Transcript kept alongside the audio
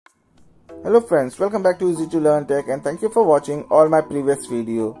Hello friends, welcome back to Easy to Learn Tech and thank you for watching all my previous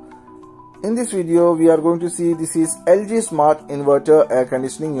video. In this video, we are going to see this is LG Smart Inverter Air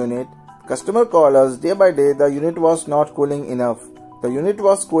Conditioning Unit. Customer called us day by day the unit was not cooling enough. The unit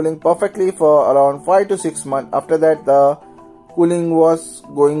was cooling perfectly for around 5 to 6 months. After that the cooling was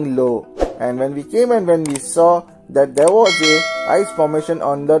going low. And when we came and when we saw that there was a ice formation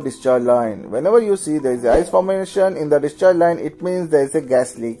on the discharge line. Whenever you see there is a ice formation in the discharge line, it means there is a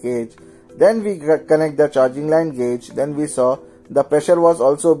gas leakage. Then we connect the charging line gauge. Then we saw the pressure was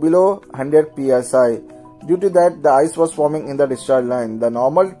also below 100 psi. Due to that, the ice was forming in the discharge line. The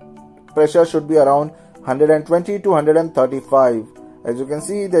normal pressure should be around 120 to 135. As you can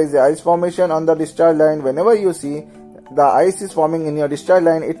see, there is a ice formation on the discharge line. Whenever you see the ice is forming in your discharge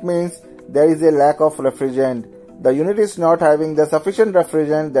line, it means there is a lack of refrigerant. The unit is not having the sufficient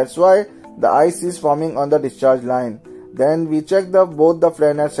refrigerant. That's why the ice is forming on the discharge line. Then we check both the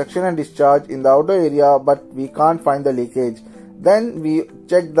flare net section and discharge in the outer area, but we can't find the leakage. Then we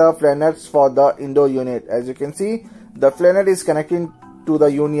check the flare nets for the indoor unit. As you can see, the flare net is connecting to the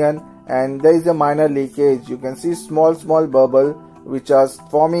union and there is a minor leakage. You can see small bubble which are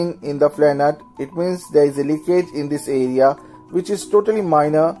forming in the flare net. It means there is a leakage in this area which is totally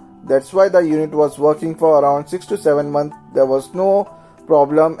minor. That's why the unit was working for around 6 to 7 months. There was no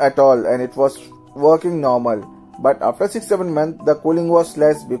problem at all and it was working normal. But after 6-7 months the cooling was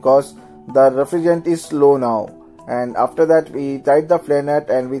less because the refrigerant is low now. And after that we tried the flare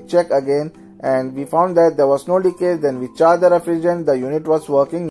net and we checked again and we found that there was no leakage. Then we charged the refrigerant, the unit was working.